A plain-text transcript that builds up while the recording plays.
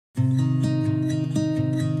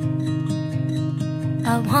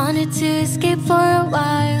I wanted to escape for a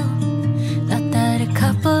while. Thought that a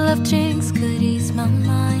couple of drinks could ease my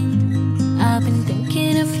mind. I've been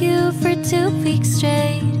thinking of you for 2 weeks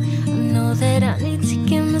straight. I know that I need to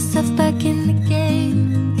get myself back in the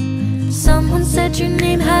game. Someone said your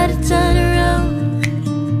name had a turn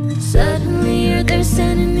around. Suddenly you're there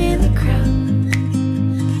standing in the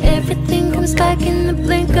crowd. Everything comes back in the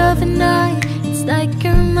blink of an eye. It's like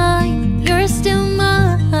you're mine, you're still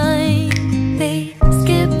mine. They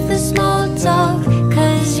skip the small talk,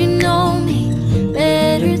 cause you know me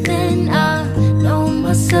better than I know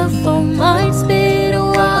myself. Oh, might's been a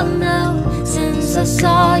while now since I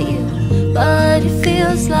saw you, but it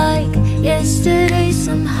feels like yesterday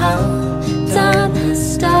somehow. Time has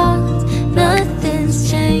stopped,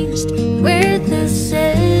 nothing's changed, we're the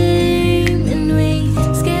same. And we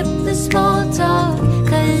skip the small talk,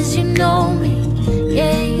 cause you know me,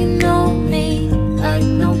 yeah, you know me like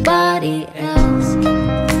nobody else.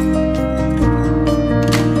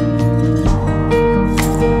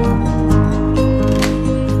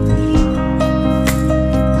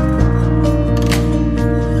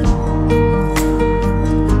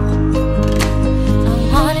 I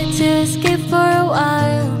wanted to escape for a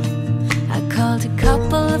while. I called a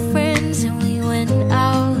couple of friends and we went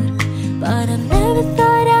out, but I never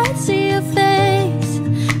thought I'd see your face.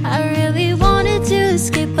 I really wanted to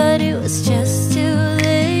escape, but it was just too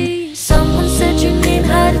late. Someone said your name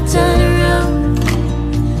had a turn around.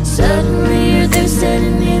 Suddenly you're there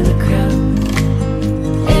standing in the crowd.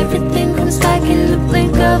 Everything comes back in the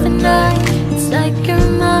blink of an eye. It's like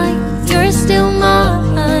you're mine, you're still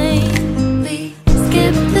mine. We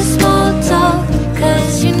skip the small talk,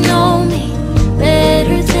 cause you know me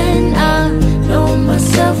better than I know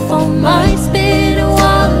myself. Oh, might's been a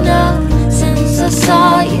while now since I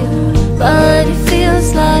saw you, but it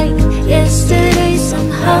feels like yesterday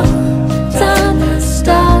somehow. Time has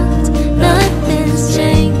stopped, nothing's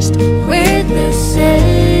changed, we're the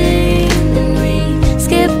same. And we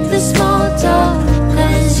skip the small talk,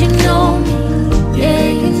 cause you know me, yeah,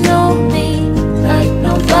 you know me like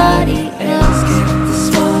nobody else. Skip the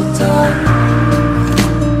small talk.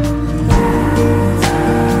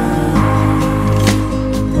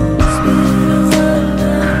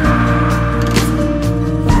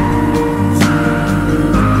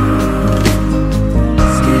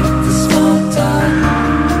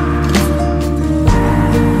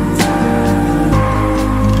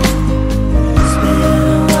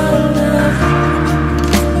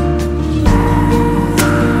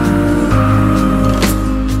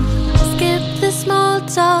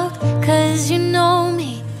 Cause you know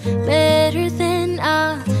me better than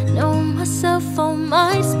I know myself. Oh,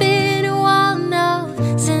 might's been a while now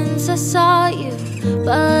since I saw you,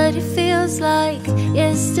 but it feels like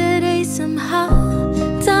yesterday somehow.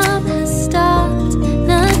 Time has stopped,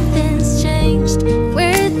 nothing's changed,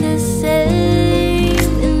 we're the same.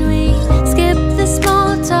 And we skip the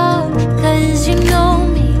small talk, cause you know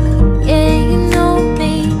me, yeah, you know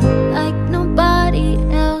me like nobody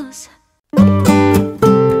else.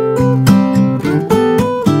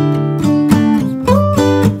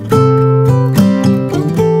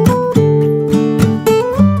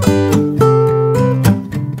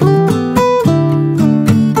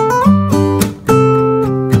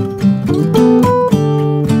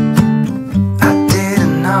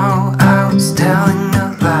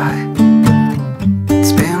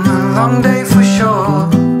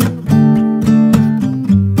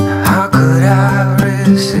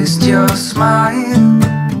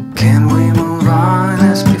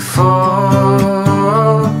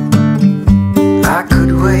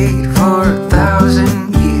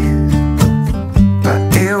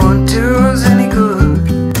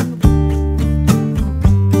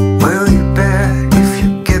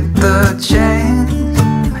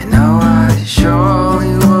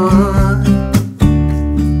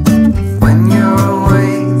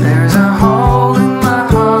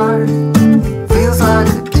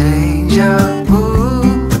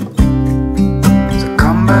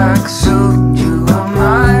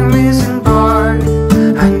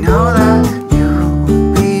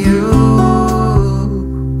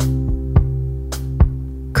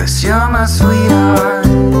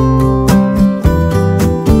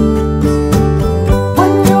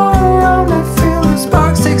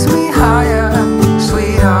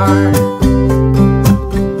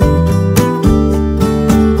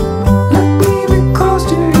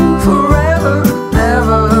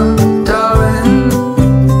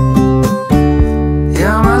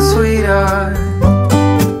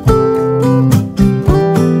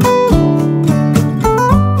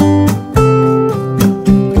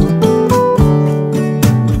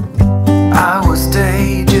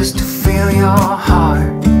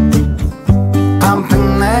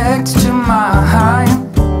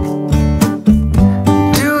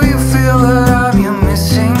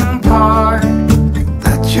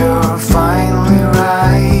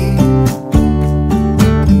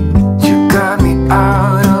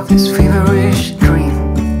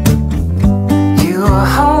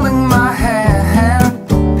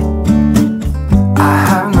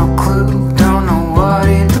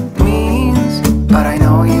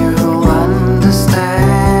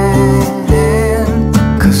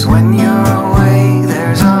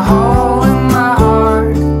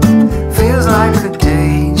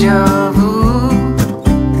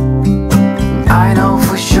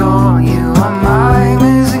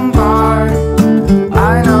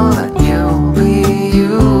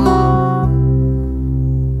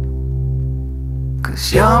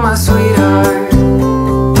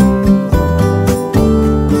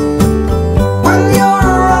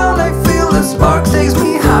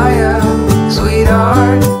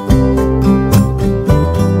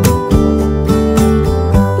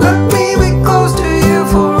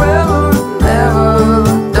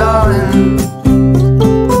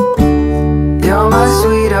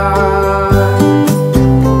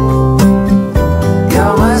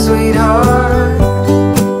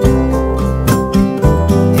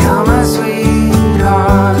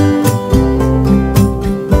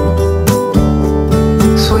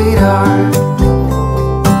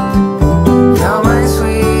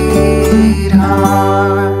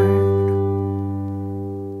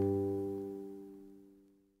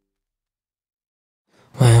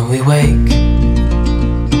 When we wake,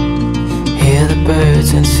 hear the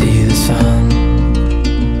birds and see the sun.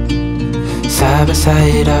 Side by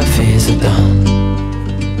side our fears are done.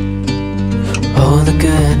 Oh, the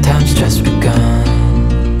good times just begun.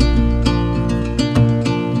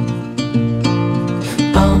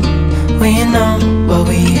 Oh, we know what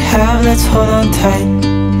we have, let's hold on tight.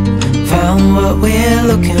 Found what we're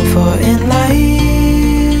looking for in life.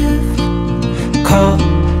 Call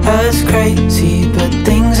us crazy, but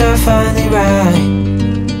things are finally right.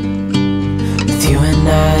 With you and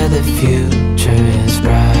I, the future is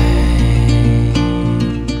bright.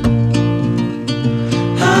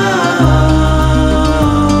 Oh,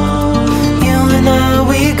 you and I,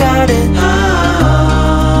 we got it. Oh,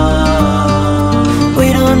 we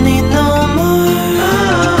don't need no more.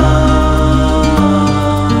 Oh,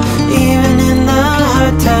 even in the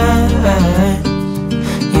hard times,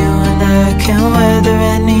 you and I can weather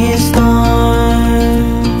any storm.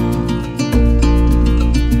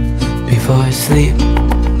 Before I sleep,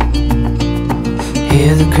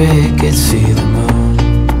 hear the crickets, see the moon.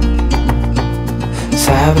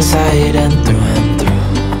 Side by side and through.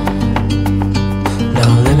 No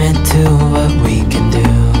limit to what we can do.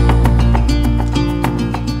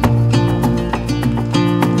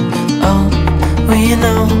 Oh, we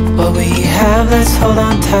know what we have, let's hold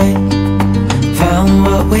on tight. Found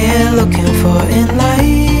what we're looking for in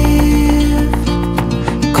life.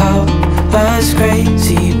 Call us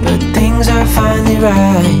crazy, but things are finally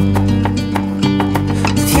right.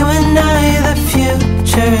 With you and I, the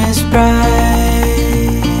future is bright.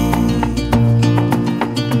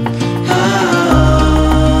 Oh,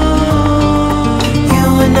 you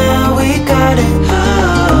and I, we got it.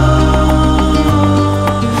 Oh,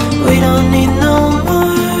 we don't need no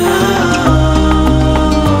more. Oh,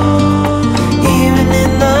 even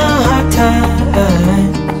in the hard times,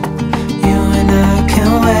 you and I can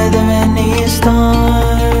weather any storm.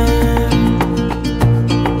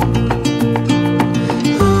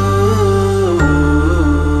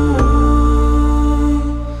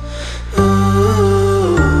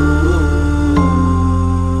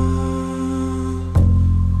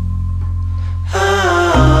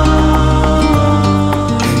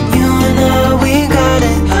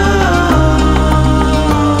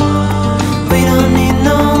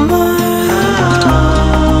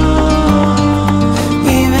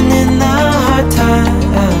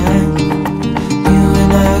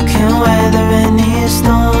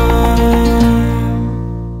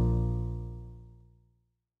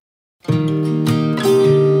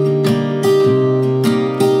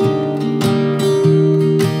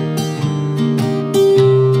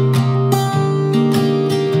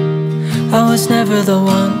 I was never the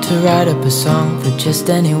one to write up a song for just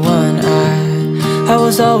anyone. I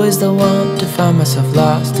was always the one to find myself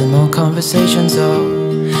lost in old conversations. Oh,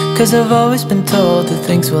 'cause I've always been told that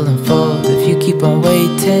things will unfold if you keep on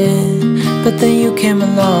waiting. But then you came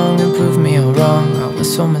along and proved me all wrong. I was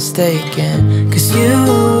so mistaken, 'cause you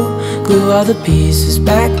glue all the pieces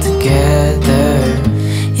back together.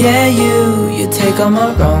 Yeah, you take all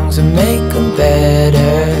my wrongs and make them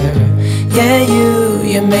better. Yeah,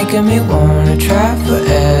 you're making me wanna try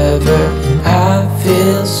forever. And I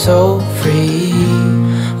feel so free,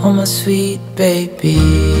 oh my sweet baby.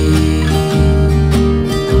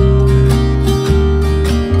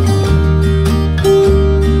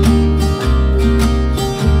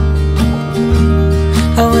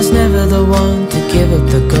 I was never the one to give up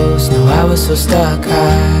the ghost. No, I was so stuck,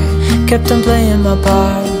 I kept on playing my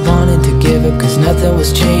part, wanting to give up 'cause nothing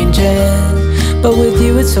was changing. But with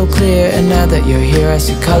you it's so clear, and now that you're here I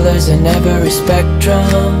see colors in every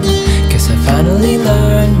spectrum. Guess I finally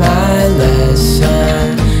learned my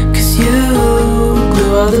lesson. 'Cause you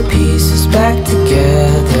glue all the pieces back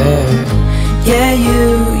together. Yeah,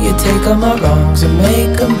 you take all my wrongs and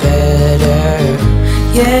make them better.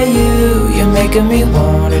 Yeah, you're making me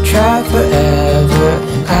wanna try forever.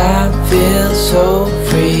 And I feel so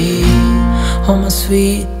free, oh my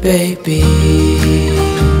sweet baby.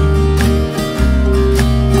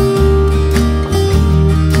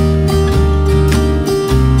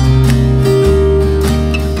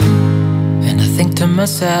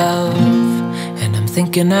 Myself, and I'm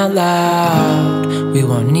thinking out loud, we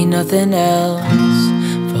won't need nothing else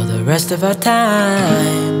for the rest of our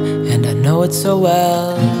time. And I know it so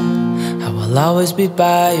well, I will always be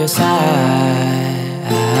by your side.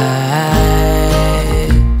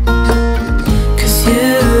 'Cause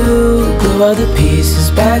you glue all the pieces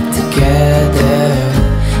back together.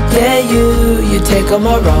 Yeah, you take all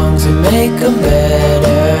my wrongs and make them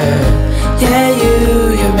better. Yeah,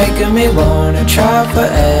 you're making me wanna try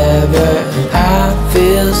forever. And I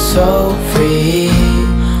feel so free,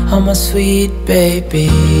 oh my sweet baby.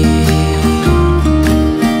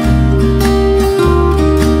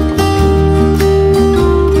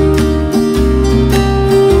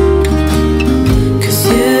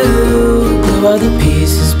 All the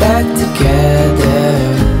pieces back together.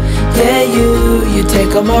 Yeah, you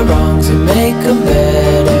take all my wrongs and make them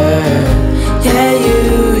better. Yeah,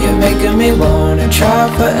 you're making me wanna try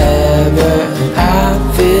forever. And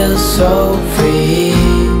I feel so free,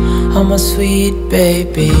 oh my sweet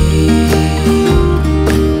baby.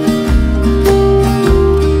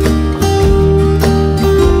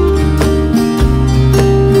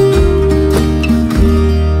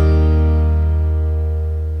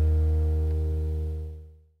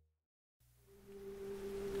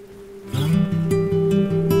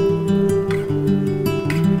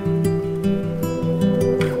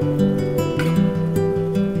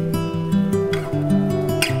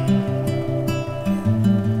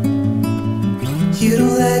 You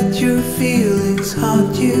don't let your feelings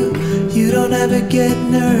haunt you. You don't ever get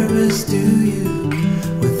nervous, do you?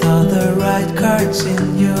 With all the right cards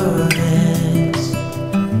in your hands.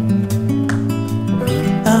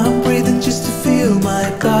 I'm breathing just to feel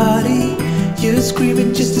my body. You're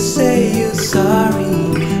screaming just to say you're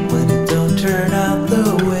sorry when it don't turn out the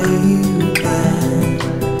way you planned.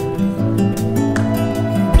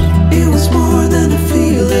 It was more than a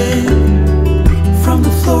feeling, from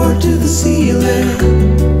the floor to the ceiling.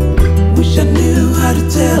 Wish I knew how to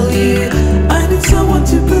tell you I need someone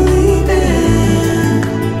to believe in.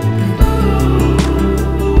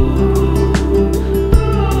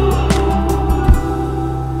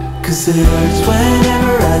 Cause it hurts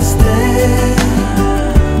whenever I stay.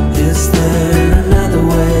 Is there another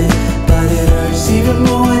way? But it hurts even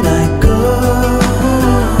more when I go.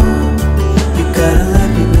 You gotta let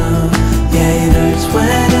me know. Yeah, it hurts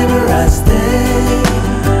whenever I stay.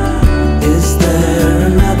 Is there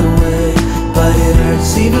another way? But it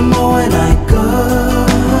hurts even more when I go.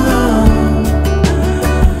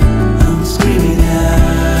 I'm screaming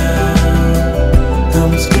out.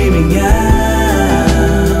 I'm screaming out.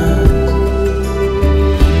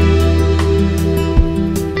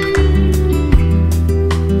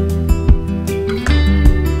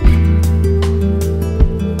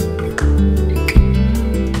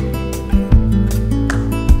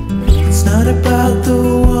 It's not about the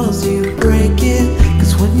walls you break it,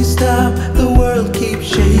 cause when you stop, the world keeps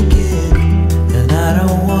shaking. And I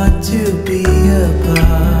don't want to be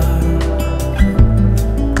apart.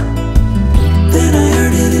 Then I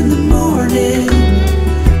heard it in the morning,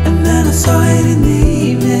 and then I saw it in the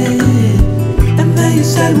evening. And then you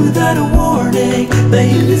said without a warning that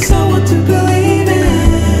you need someone to believe in.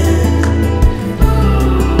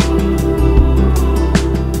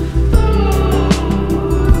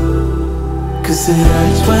 Cause it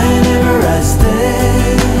hurts whenever I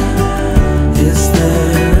stay. Is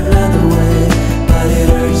there another way? But it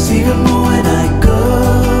hurts even more when I go.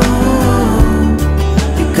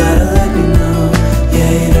 You gotta let me know.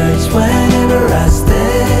 Yeah, it hurts whenever I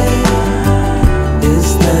stay. Is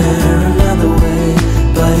there another way?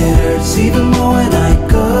 But it hurts even more when I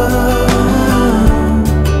go.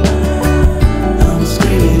 I'm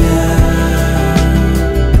screaming out.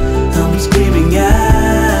 I'm screaming out.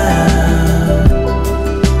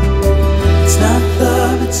 It's not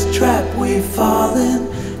love, it's a trap we've fallen,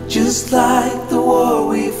 just like the war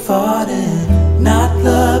we fought in. Not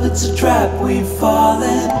love, it's a trap we've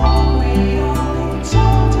fallen.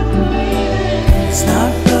 It's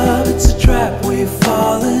not love, it's a trap we've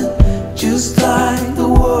fallen, just like the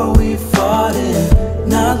war we fought in.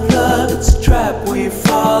 Not love, it's a trap we've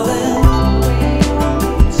fallen.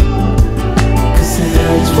 Cause it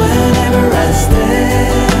hurts whenever I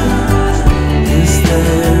stay. Is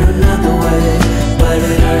there another way? But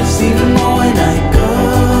it hurts even more when I go.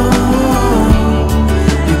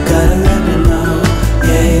 You gotta let me know.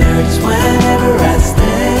 Yeah, it hurts whenever I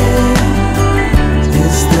stay.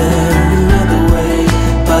 Is there another way?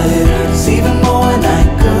 But it hurts even more when I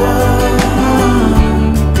go.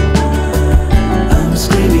 I'm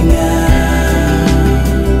screaming out.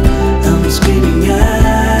 I'm screaming out.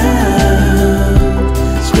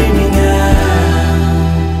 Screaming out.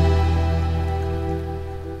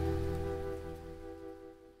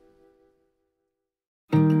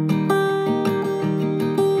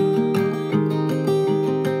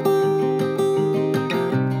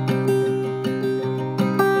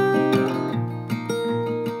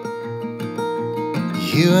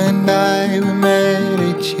 You and I, we met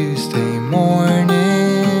a Tuesday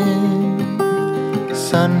morning.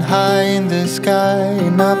 Sun high in the sky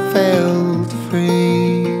and I felt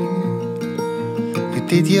free. You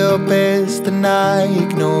did your best and I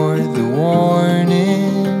ignored the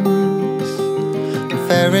warning.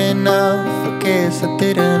 enough, I guess I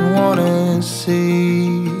didn't wanna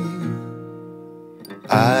see.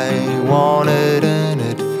 I wanted an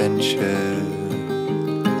adventure,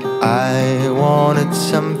 I wanted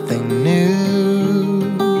something new.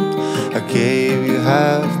 I gave you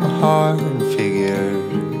half my heart and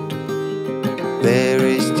figured there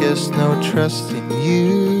is just no trust in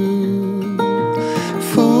you.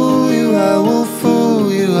 Fool you, I will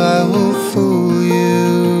fool you, I will fool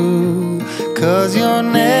you, 'cause you're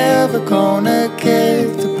never gonna get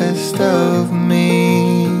the best of me.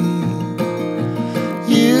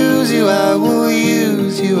 Use you, I will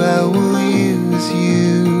use you, I will use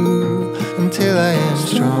you, until I am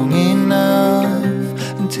strong enough,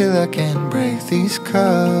 until I can break these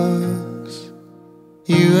cuffs.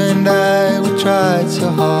 You and I, we tried so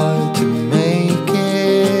hard to make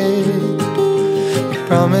it. You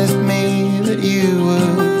promised me that you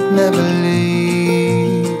would never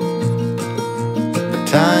leave, but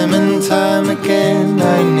time and time again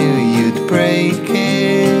I knew you'd break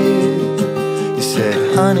it. You said,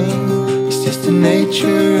 honey, it's just the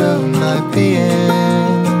nature of my being.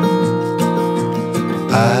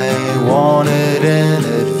 I wanted an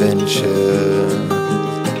adventure,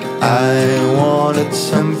 I wanted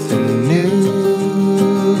something new.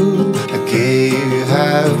 I gave you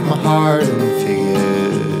half my heart and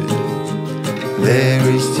figured there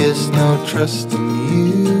is just no trust in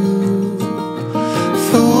you.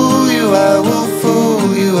 Fool you, I will fool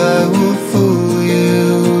you, I will fool you,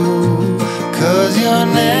 'cause you're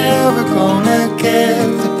never gonna get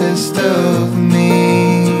the best of me.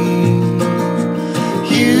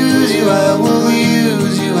 Use you, I will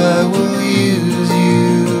use you, I will use you,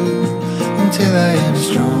 until I am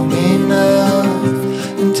strong enough,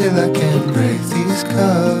 until I can break these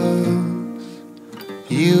cuffs.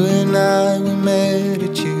 You and I, we met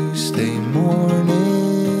a Tuesday morning.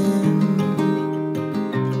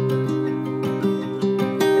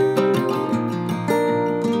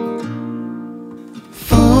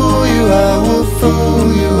 Fool you, I will fool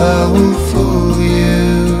you, I will fool you,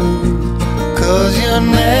 'cause you're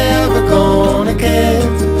never gonna get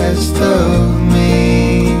the best of me.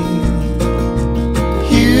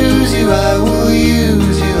 Use you, I will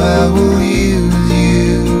use you, I will use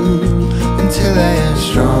you, until I am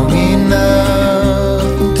strong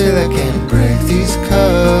enough, until I can break these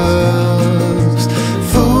cuffs.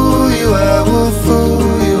 Fool you, I will fool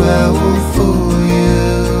you, I will fool you,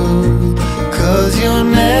 'cause you're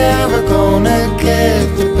never gonna get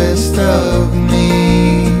the best of me.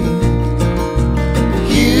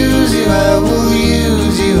 Use you, I will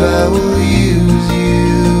use you, I will use you,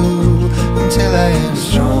 until I am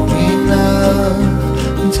strong enough,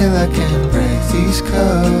 until I can break these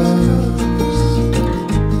cuffs.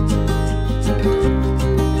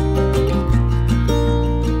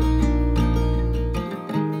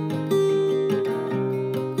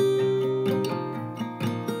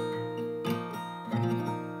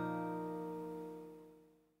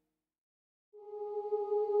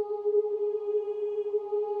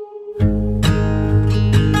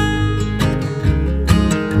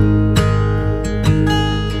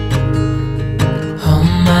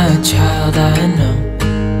 Child, I know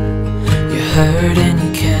you're hurt and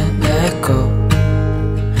you can't let go.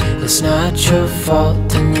 It's not your fault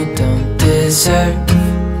and you don't deserve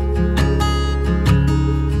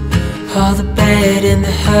all the bad and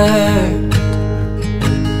the hurt.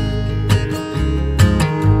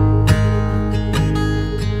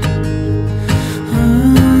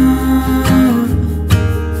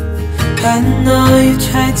 I know you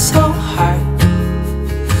tried so hard.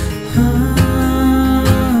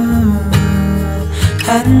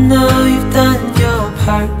 I know you've done your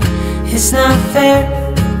part. It's not fair.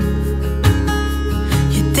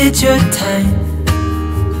 You did your time.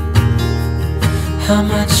 How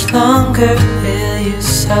much longer will you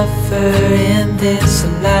suffer in this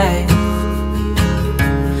life?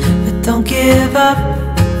 But don't give up.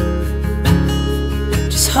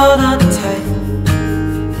 Just hold on tight.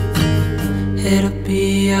 It'll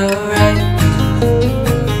be alright.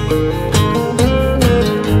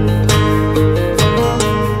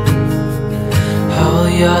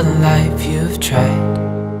 Your life you've tried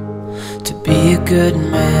to be a good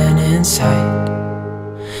man inside.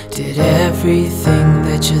 Did everything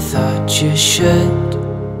that you thought you should.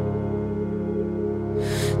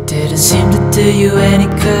 Didn't seem to do you any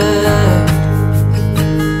good.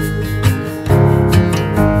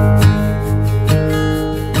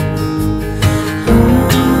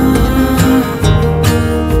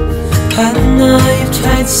 I know you've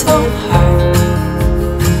tried so hard.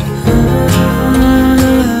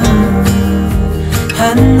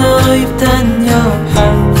 I know you've done your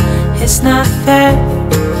part. It's not fair.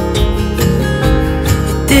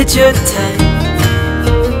 did your time.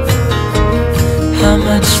 How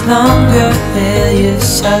much longer will you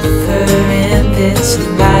suffer in this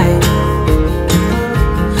life?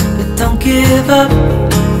 But don't give up,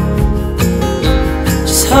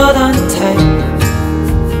 just hold on tight.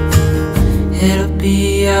 It'll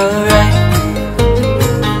be alright.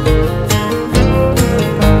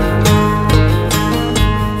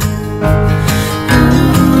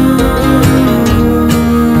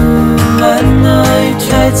 I know you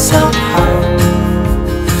tried so hard.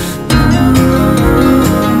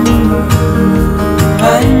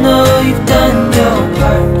 I know you've done your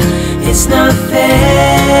part. It's not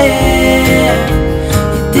fair.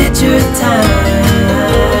 You did your time.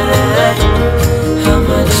 How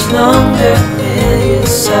much longer will you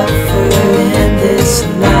suffer in this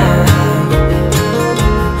life?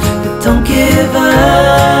 But don't give up,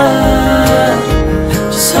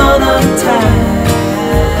 just hold on tight.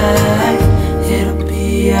 It'll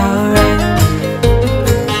be alright.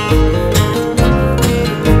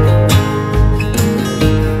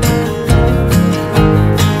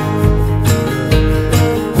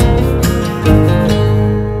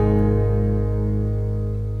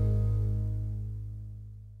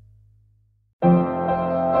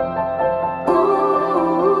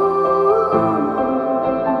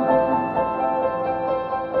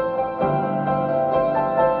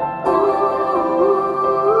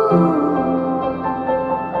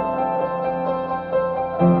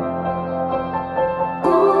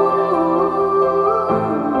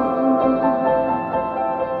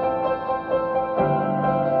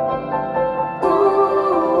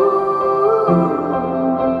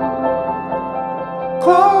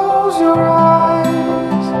 Close your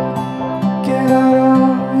eyes, get out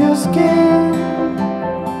of your skin.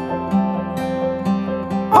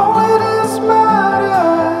 Only this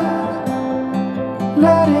matters,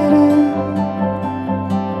 let it in.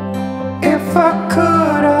 If I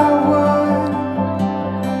could, I would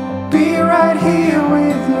be right here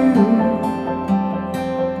with you.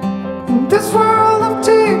 In this world of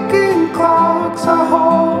ticking clocks, I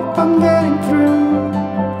hope I'm getting through.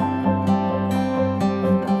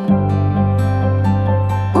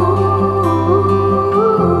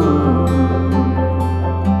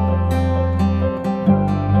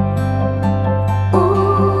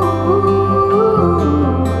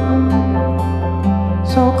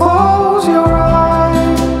 So close your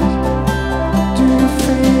eyes. Do you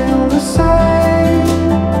feel the same?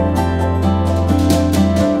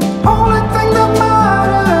 Only thing that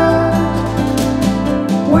matters,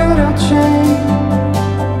 without change,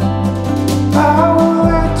 I will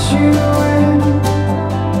let you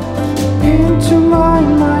into my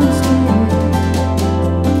mind's deep.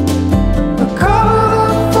 The color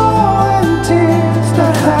that falling tears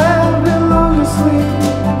that have been long asleep.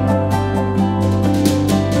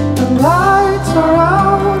 The lights are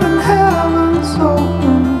out and heaven's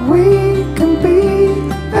open. We can be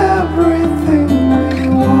everything we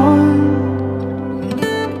want.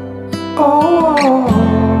 Oh,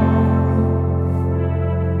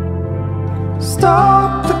 stop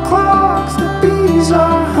the clocks, the bees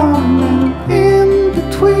are humming in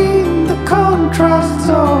between the contrasts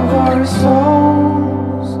of our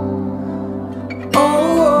souls.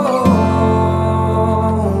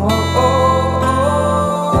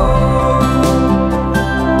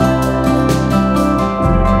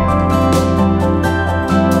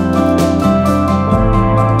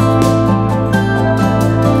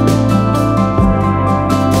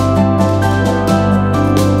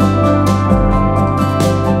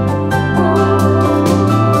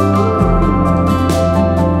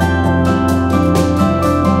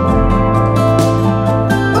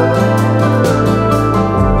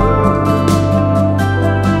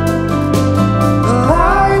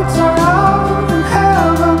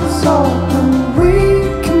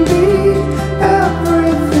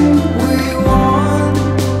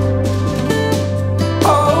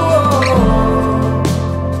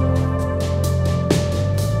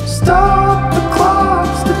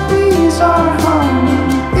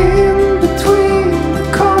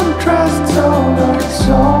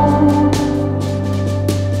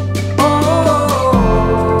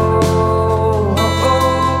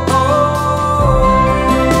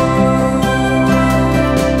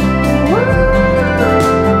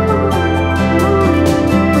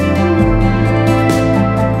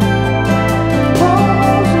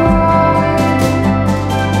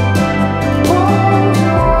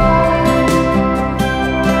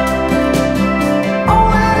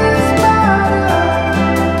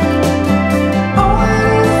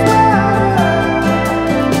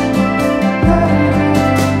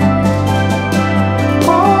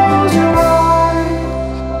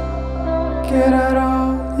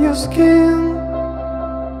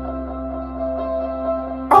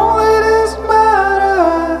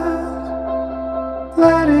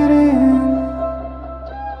 fit in.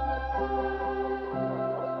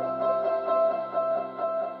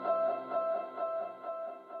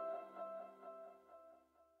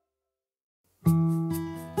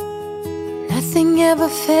 Nothing ever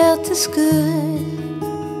felt as good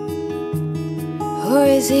or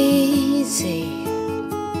as easy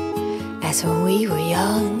as when we were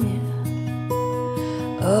young.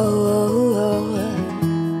 Oh,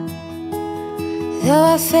 though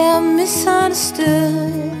I felt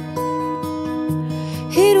misunderstood,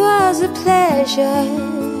 it was a pleasure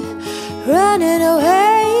running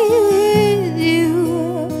away with you.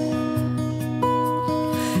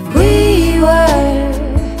 We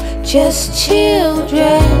were just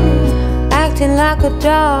children acting like a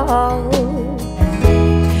doll,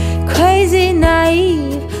 crazy,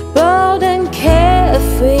 naive, bold and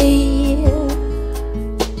carefree.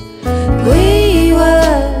 We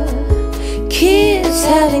were kids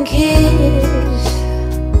having kids,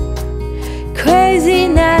 crazy,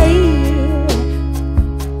 naive.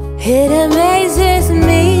 It amazes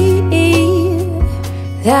me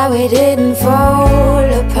that we didn't fall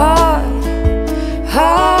apart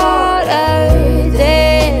harder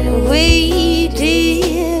than we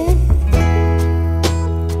did.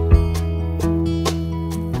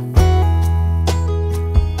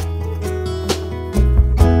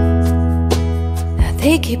 Now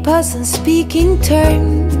they keep us on speaking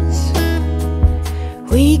terms.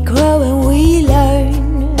 We grow and we learn.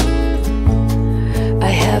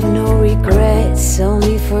 I have no regrets,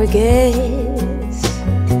 only forgets.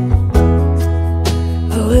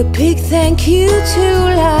 Oh, a big thank you to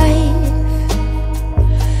life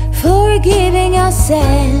for giving us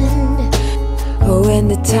sand. Oh, when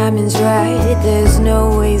the timing's right, there's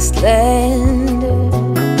no wasteland.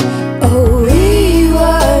 Oh, we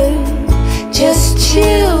were just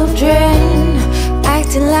children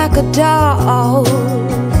acting like adults,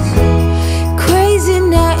 crazy,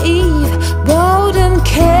 naive, bold and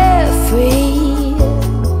carefree.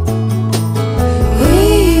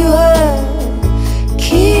 We were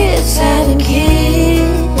kids having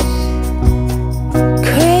kids,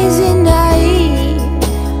 crazy, naive.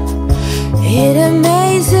 It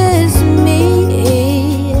amazes me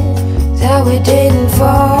that we didn't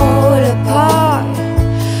fall apart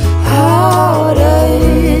harder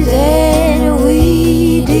than we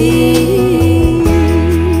did.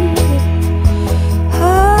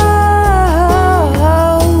 Oh,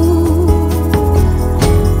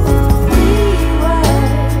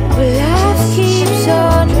 life keeps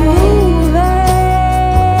on moving.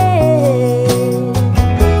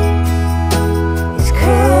 It's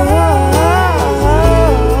cold.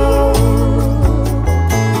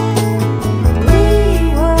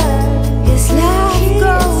 Yes, life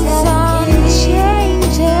goes on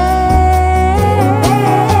changing.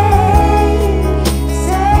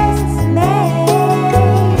 Says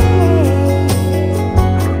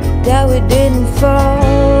that we didn't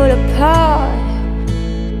fall apart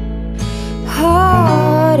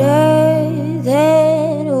harder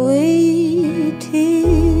than we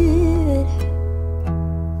did.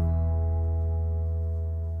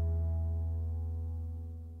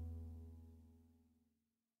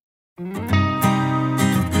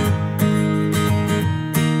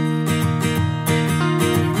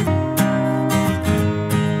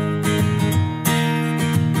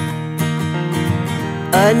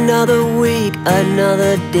 Another week,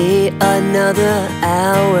 another day, another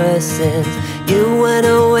hour since you went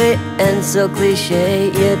away, and so cliche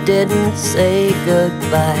you didn't say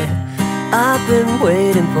goodbye. I've been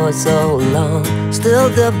waiting for so long, still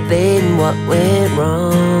debating what went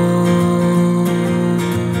wrong.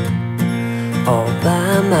 All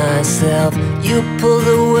by myself, you pulled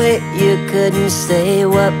away, you couldn't say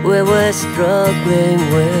what we were struggling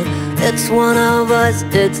with. It's one of us,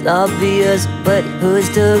 it's obvious, but who's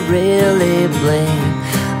to really blame?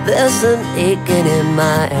 There's an aching in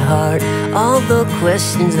my heart. All the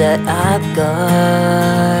questions that I've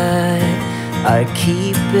got are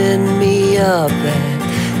keeping me up at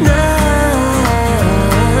night.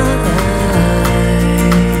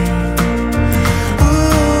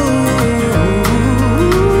 Ooh.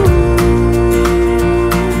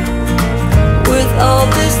 With all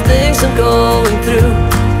these things I'm going through,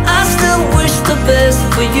 I still wish the best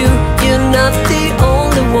for you. You're not the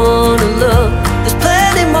only one to love. There's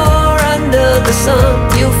plenty more under the sun.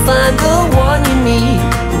 You'll find the one you need,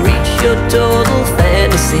 reach your total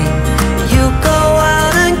fantasy. You go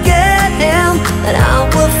out and get him, and I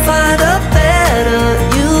will find a better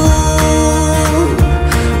you.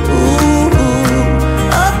 Ooh,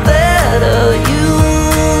 a better you.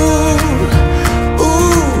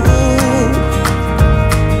 Ooh.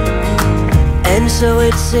 And so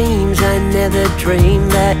seems I never dreamed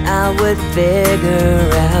that I would figure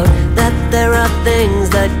out that there are things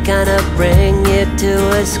that kinda bring you to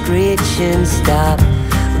a screeching stop.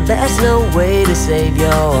 There's no way to save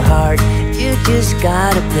your heart, you just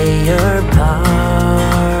gotta play your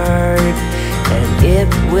part, and it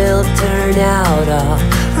will turn out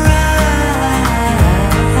alright.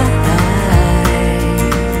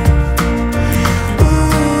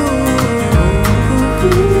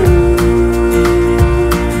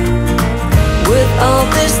 With all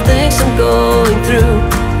these things I'm going through,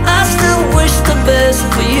 I still wish the best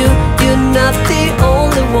for you. You're not the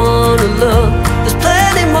only one to love, there's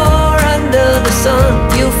plenty more under the sun.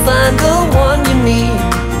 You'll find the one you need,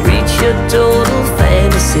 reach your total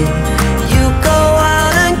fantasy. You go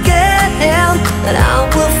out and get him, and I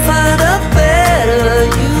will find a better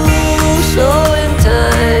you. So in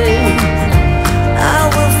time, I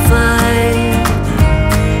will find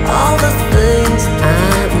all the things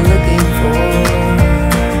I'm looking for.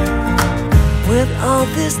 With all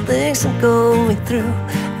these things I'm going through,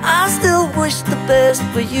 I still wish the best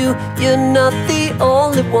for you. You're not the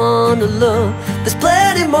only one to love, there's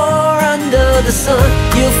plenty more under the sun.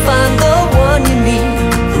 You'll find the one you need,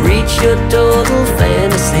 reach your total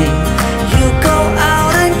fantasy. You go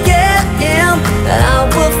out and get him, and I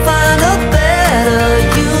will find a better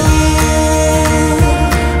you.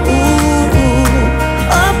 Ooh,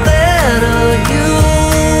 a better you.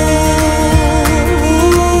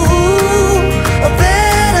 A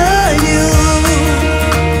better you.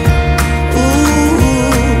 Ooh,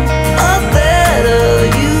 a better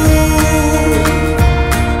you.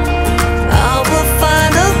 I will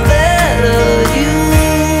find a better you.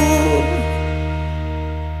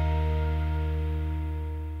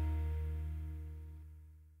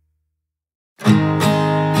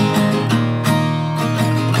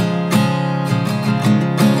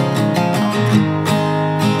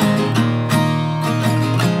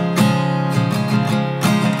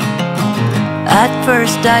 At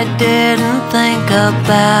first I didn't think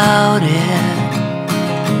about it.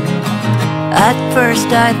 At first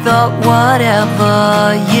I thought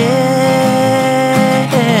whatever, yeah.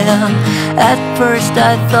 At first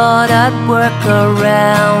I thought I'd work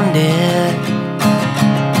around it.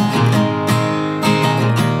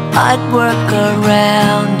 I'd work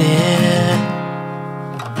around it.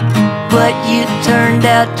 But you turned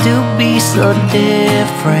out to be so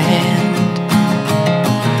different.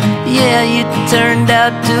 Yeah, you turned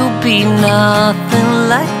out to be nothing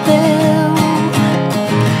like them.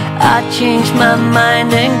 I changed my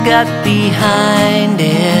mind and got behind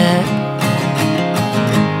it.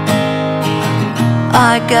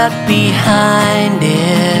 I got behind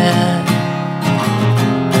it.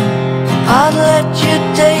 I'd let you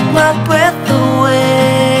take my breath away.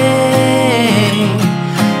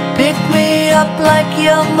 Pick me up like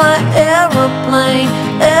you're my aeroplane,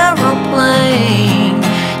 aeroplane.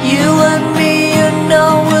 You and me, you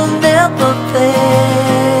know, will never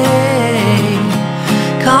fade.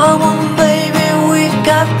 Come on, baby, we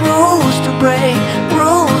got rules to break,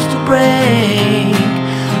 rules to break.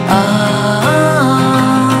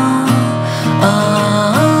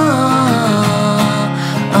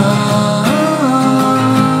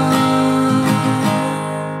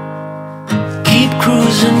 Keep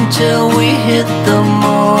cruising till we hit the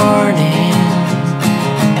morning,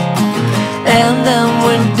 and then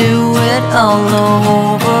we'll do it all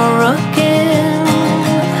over again.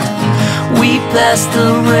 We pass the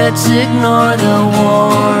reds, ignore the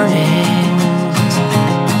warnings.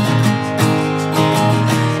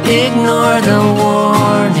 Ignore the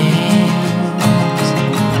warnings.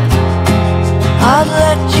 I'd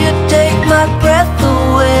let you take my breath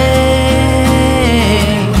away.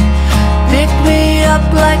 Pick me up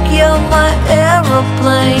like you're my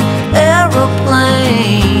aeroplane,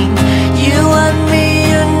 aeroplane. You and me,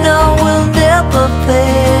 you know, will never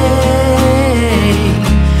fade.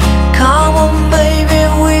 Come on, baby,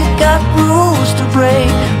 we got rules to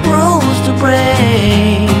break, rules to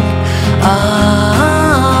break.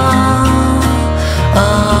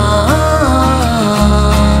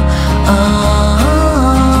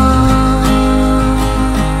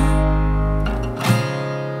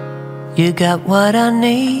 You got what I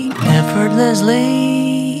need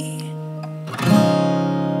effortlessly.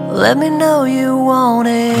 Let me know you want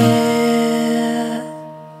it.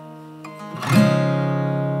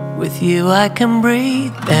 With you I can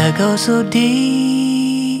breathe, air goes so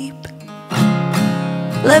deep.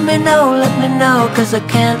 Let me know, cause I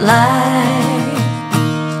can't lie.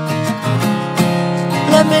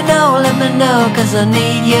 Let me know, cause I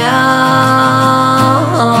need you.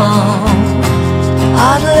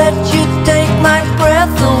 I'd let you take my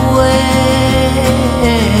breath away.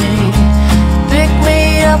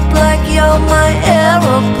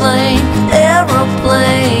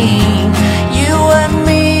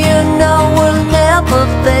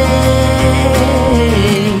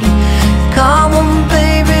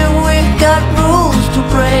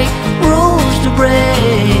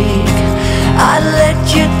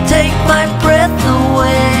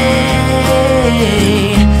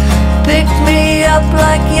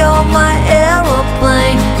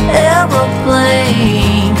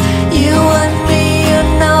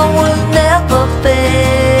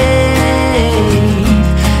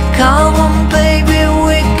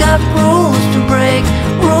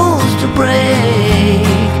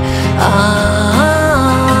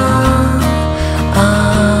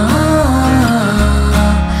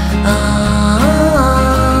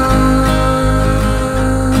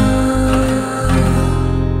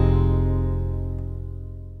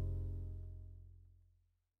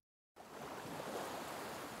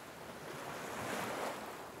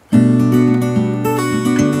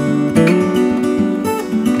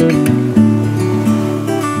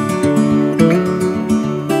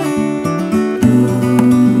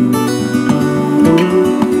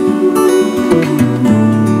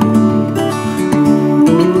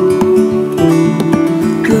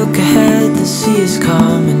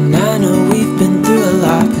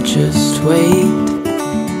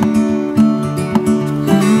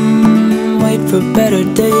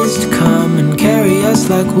 better days to come and carry us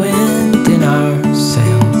like wind in our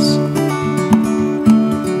sails.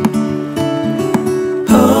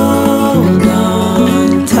 Hold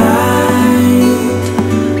on tight,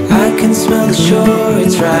 I can smell the shore,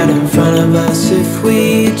 it's right in front of us if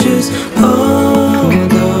we just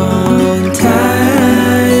hold on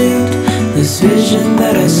tight. This vision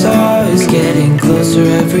that I saw is getting closer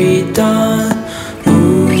every dawn.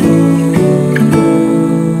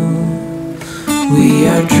 We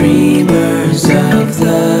are dreamers of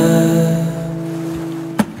the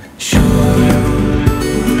shore.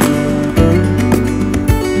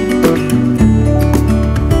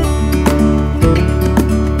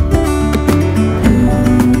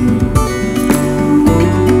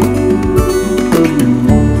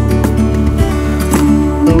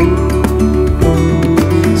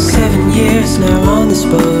 7 years now on this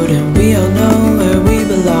boat, and we all know where we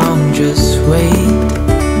belong. Just wait.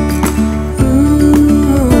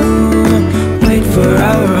 For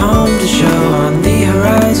our home to show on the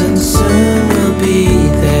horizon, soon we'll be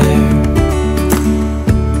there.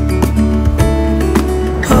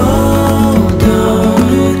 Hold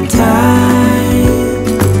on tight,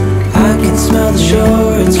 I can smell the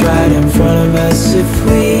shore, it's right in front of us if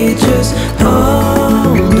we just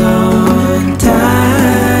hold on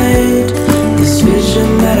tight. This vision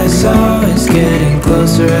that I saw is getting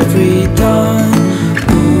closer every dawn.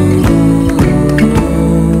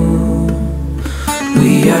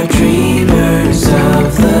 We are dreamers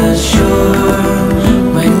of the shore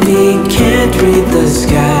when we can't read the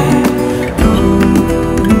sky.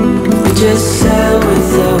 We just sail with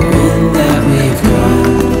the wind that we've got,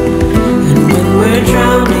 and when we're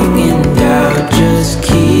drowning in doubt, just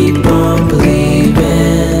keep on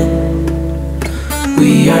believing.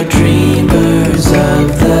 We are dreamers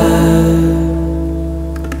of the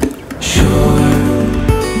shore.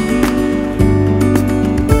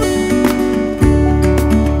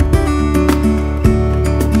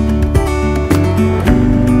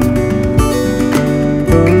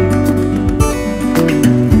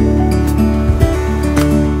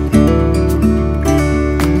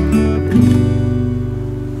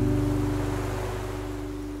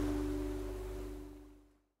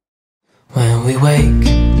 When we wake,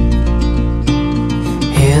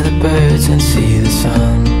 hear the birds and see the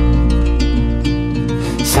sun.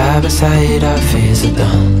 Side by side our fears are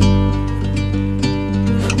done.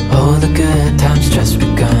 Oh, the good times just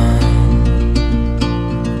begun.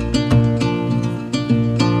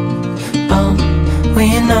 Oh, we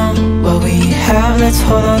know what we have, let's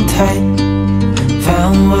hold on tight.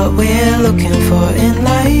 Found what we're looking for in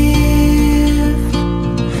life.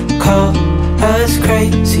 Call us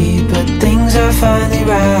crazy, but things are finally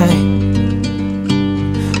right.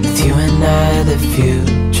 With you and I, the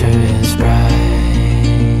future is bright.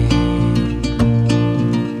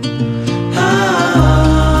 Oh,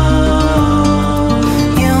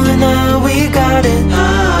 you and I, we got it.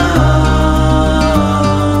 Oh,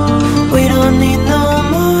 we don't need no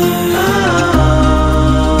more.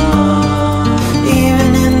 Oh,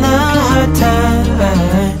 even in the hard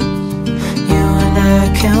times, you and I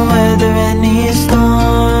can weather any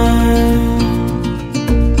storm.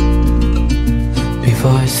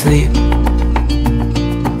 Before I sleep,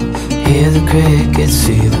 hear the crickets,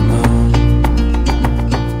 see the moon.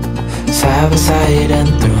 Side by side and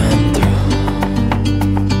through.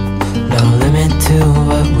 No limit to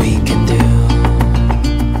what we can do.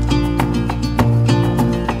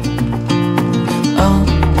 Oh,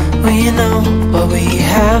 we know what we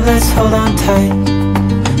have, let's hold on tight.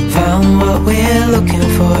 Found what we're looking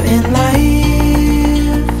for in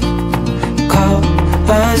life. Call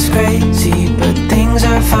us crazy, but things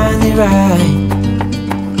are finally right.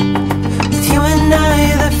 With you and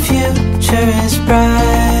I, the future is bright.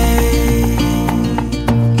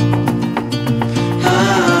 Oh,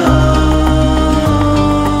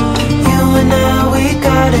 you and I, we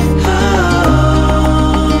got it. Oh,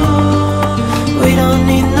 we don't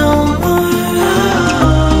need no more. Oh,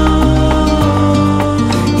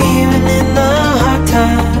 even in the hard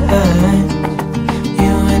times,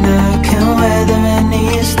 you and I can weather any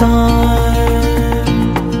storm.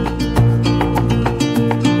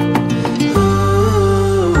 Ooh.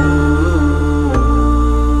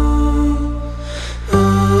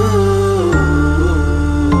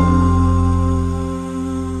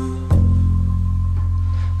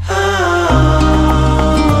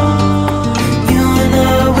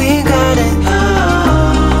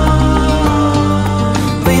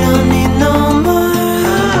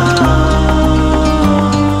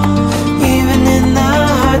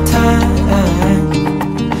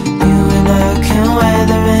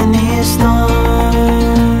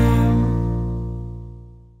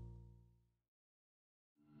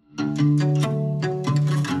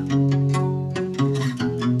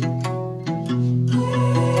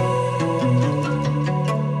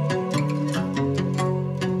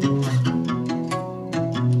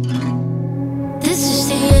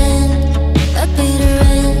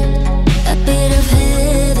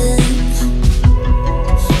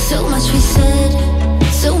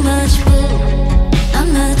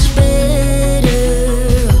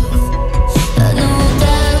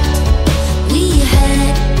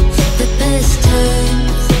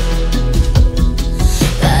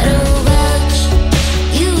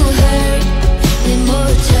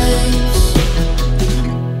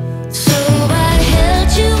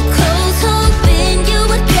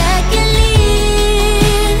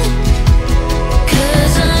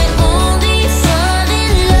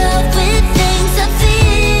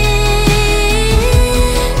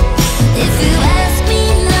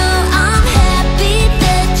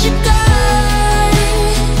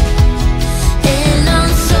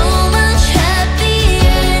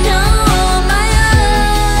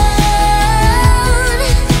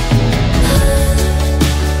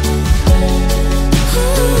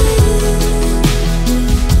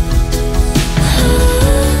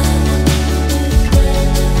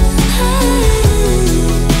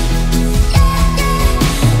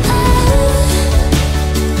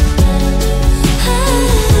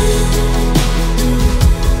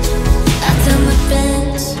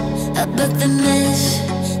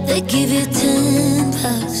 they give you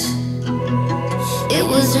 $10. It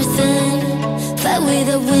was their thing. Fight with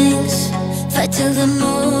the winds, fight till the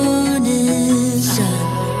morning sun.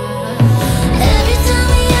 Every time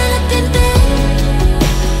we end up in bed,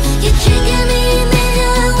 you trigger me in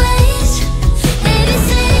million ways. Maybe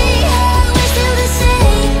say how we're still the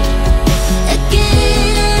same,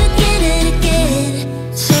 again and again and again.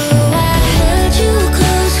 So I held you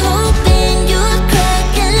close, hoping you'd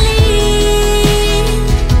crack and leave.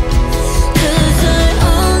 'Cause I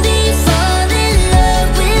only fall in love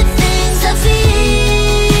with things I feel.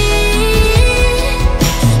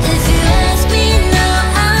 If you ask me now,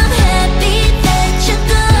 I'm happy that you're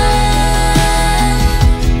gone.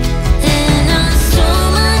 And I'm so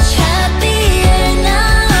much happier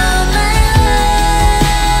now on my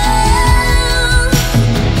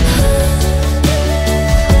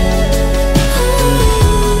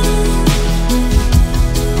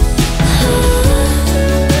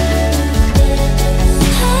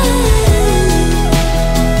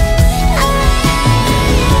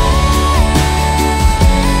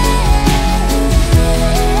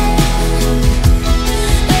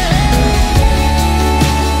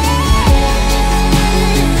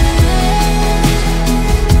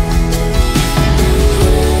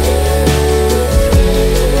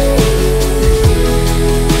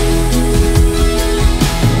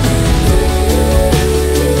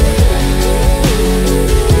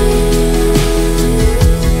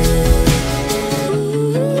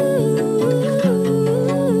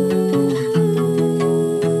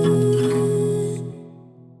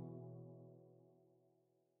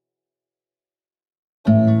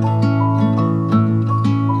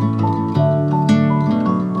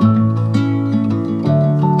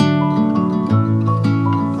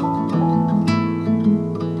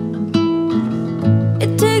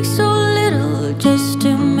It takes so little just to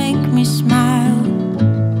make me smile,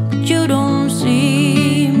 but you don't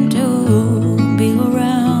seem to be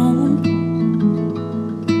around.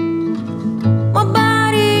 My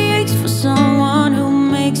body aches for someone who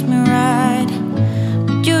makes me right,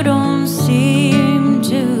 but you don't seem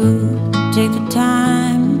to take the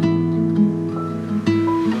time.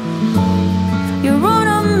 You're on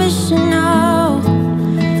a mission now,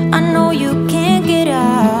 I know you can't get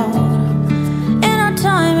out, and our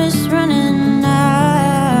time is running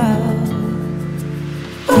out.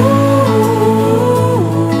 Ooh,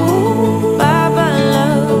 bye-bye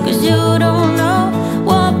love, 'cause you don't know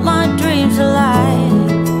what my dreams are like,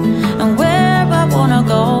 and where I wanna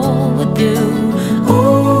go with you.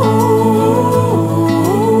 Ooh,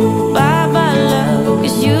 bye-bye love,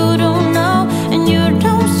 'cause you don't know, and you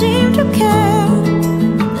don't seem to care,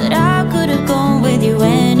 that I could've gone with you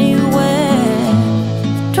anywhere.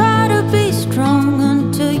 Try to be strong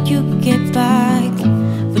until you get back,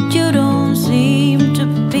 but you don't seem to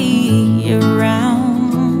be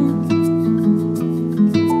around.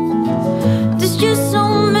 There's just so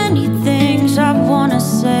many things I wanna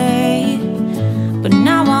say, but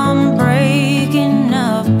now I'm breaking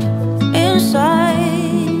up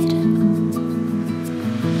inside.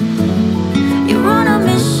 You're on a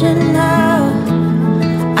mission now,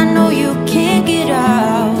 I know you can't get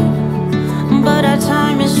out, but our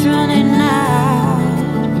time is running out.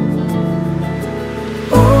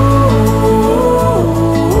 Ooh,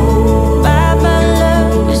 bye-bye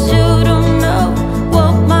love, 'cause you don't know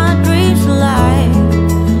what my dreams are like,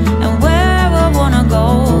 and where I wanna go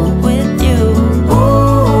with you.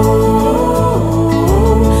 Ooh,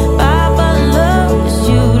 bye-bye love, 'cause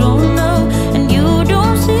you don't know, and you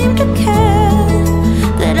don't seem to care,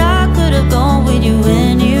 that I could've gone with you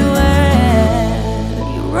anywhere.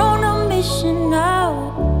 You're on a mission now,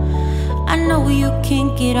 I know you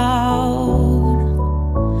can't get out,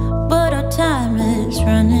 but our time is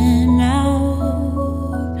running out.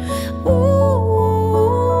 Ooh,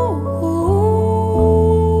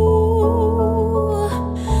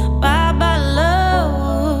 bye-bye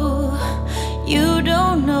love, you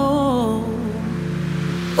don't know.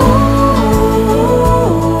 Ooh,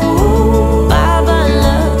 bye-bye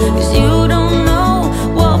love, 'cause you don't know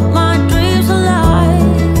what my dreams are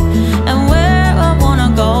like, and where I wanna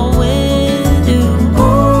go with you.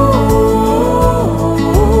 Ooh,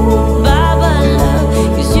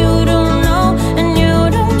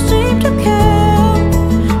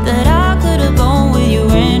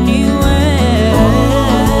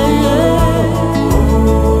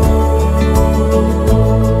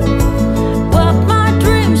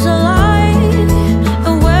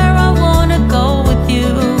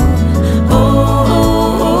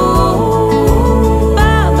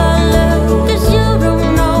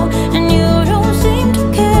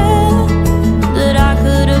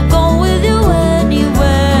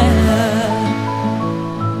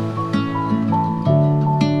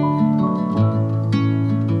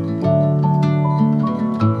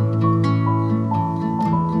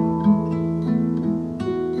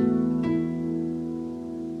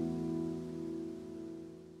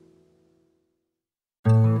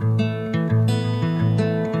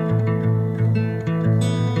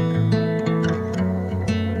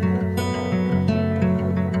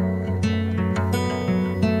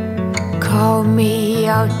 Call me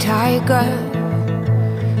out, tiger.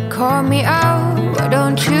 Call me out, why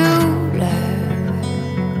don't you love?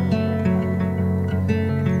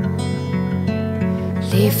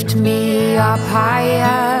 Lift me up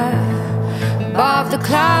higher above the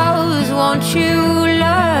clouds, won't you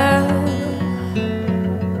love?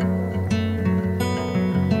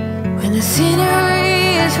 When the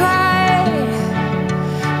scenery is right,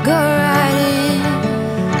 go right in.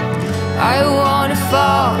 I wanna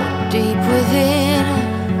fall deep within.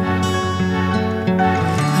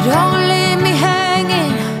 Don't leave me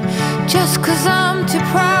hanging just 'cause I'm too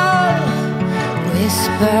proud.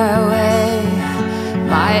 Whisper away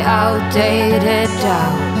my outdated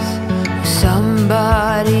doubts.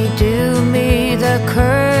 Somebody do me the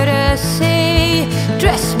courtesy,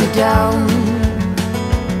 dress me down.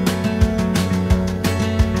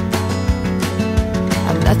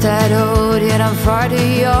 I'm not that old yet I'm far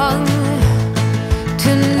too young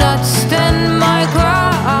to not stand my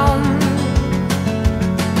ground.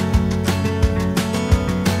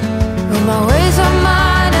 Well, my ways are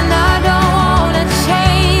mine and I don't wanna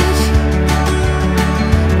change,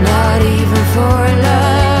 not even for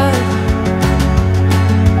love.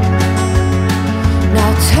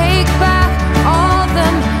 Now take back all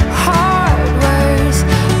them hard words.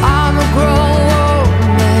 I'm a grown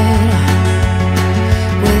man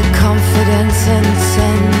with confidence and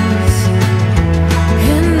sense.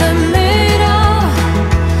 In the middle,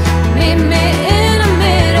 meet me in the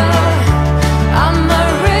middle. I'm a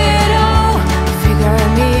riddle, figure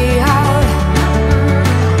me out.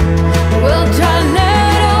 We'll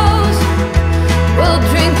tornadoes, we'll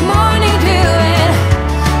drink morning dew, and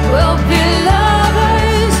we'll be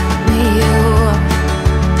lovers, me you.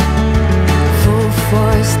 Full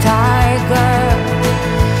force tiger,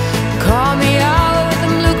 call me out with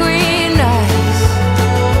them blue-green eyes.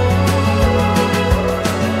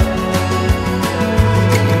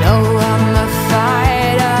 You know I'm a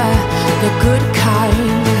fighter, the good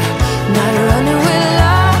kind, not running with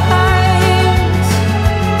lies.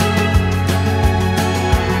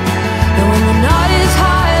 And when the night is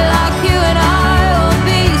high like you and I will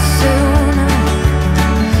be soon,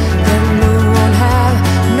 then we won't have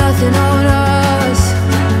nothing on us.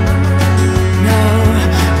 No,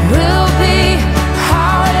 we'll be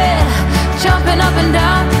howling, jumping up and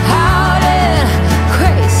down, howling,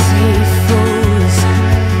 crazy fools,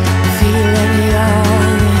 feeling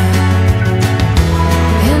young.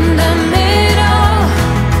 In the middle,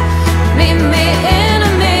 meet me in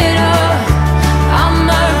the middle. I'm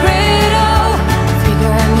a riddle,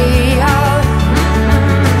 figure me out.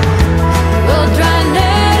 We'll dry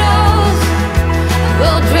needles,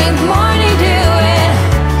 we'll drink morning dew, and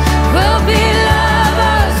we'll be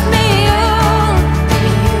lovers, me you.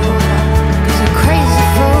 'Cause the crazy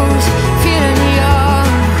fools feeling young.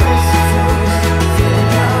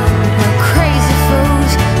 The crazy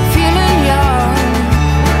fools feeling young.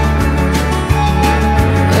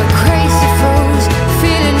 The crazy fools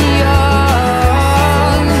feeling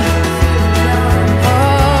young.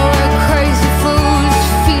 Oh, the crazy fools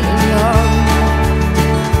feeling young.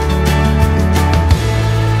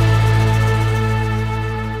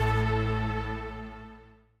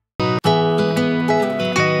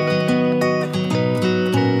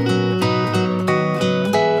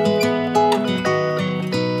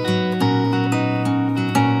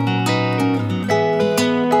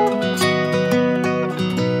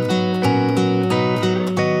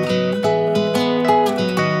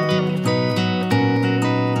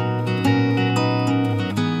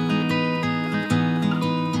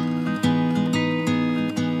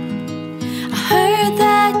 I heard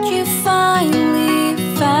that you finally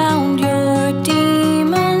found your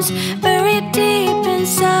demons buried deep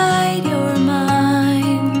inside your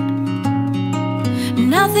mind.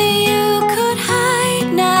 Nothing you could hide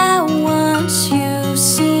now once you've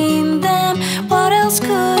seen them. What else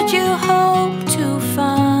could you hope to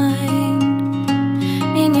find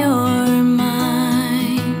in your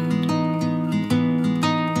mind?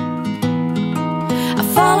 I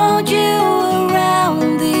followed you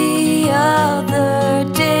around the other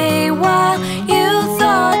day while you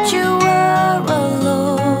thought you were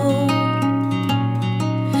alone,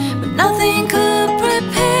 but nothing could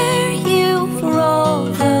prepare you for all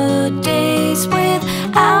the days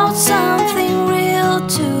without something real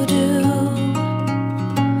to do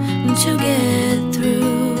to get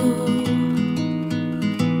through.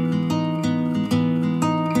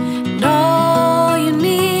 And all you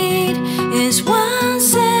need is one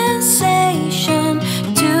sensation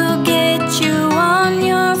to get you on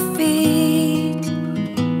your feet.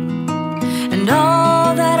 And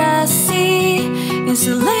all that I see is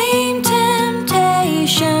a lame temptation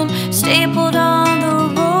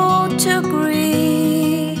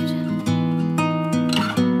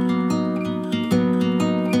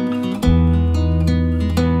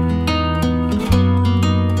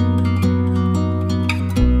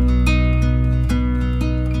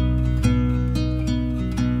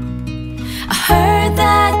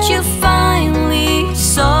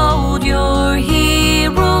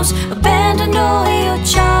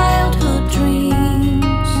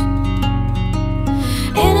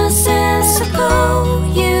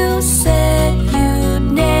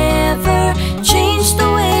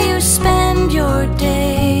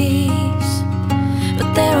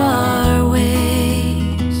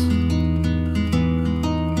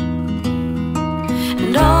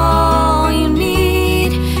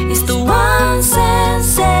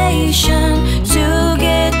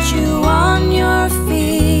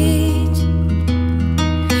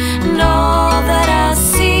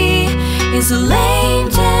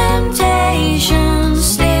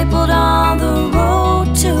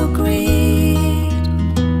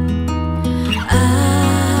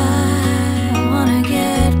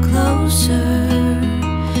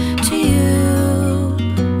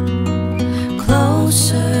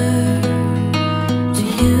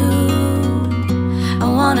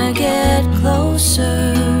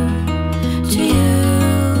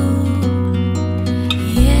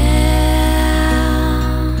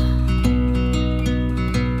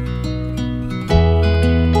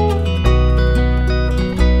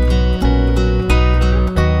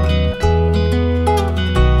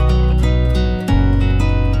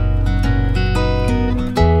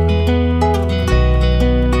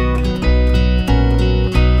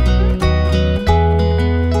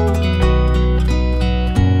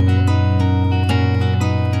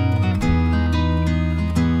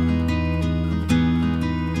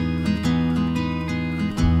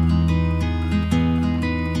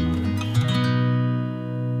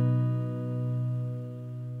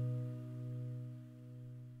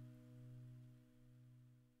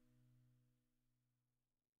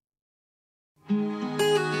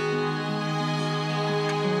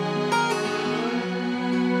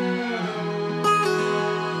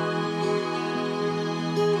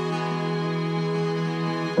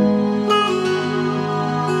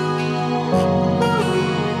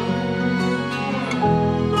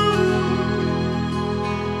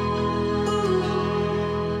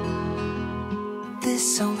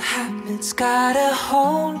habits got a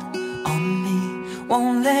hold on me,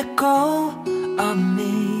 won't let go of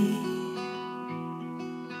me.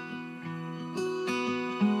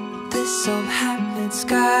 This old habit's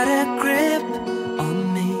got a grip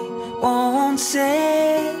on me, won't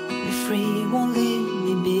set me free, won't leave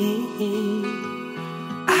me be.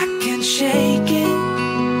 I can't shake it,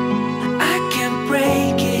 I can't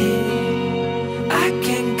break it, I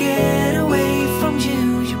can't get away from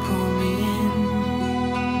you, you pull me in.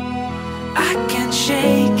 I can't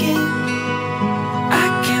shake it, I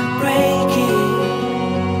can't break it,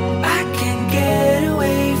 I can't get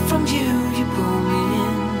away from you, you pull me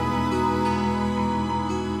in.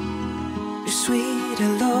 You're sweet,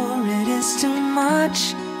 oh Lord, it is too much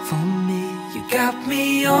for me. You got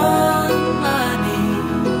me on my knees.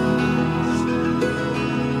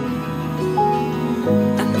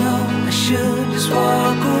 I know I should just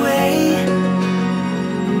walk away,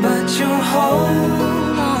 but you're holding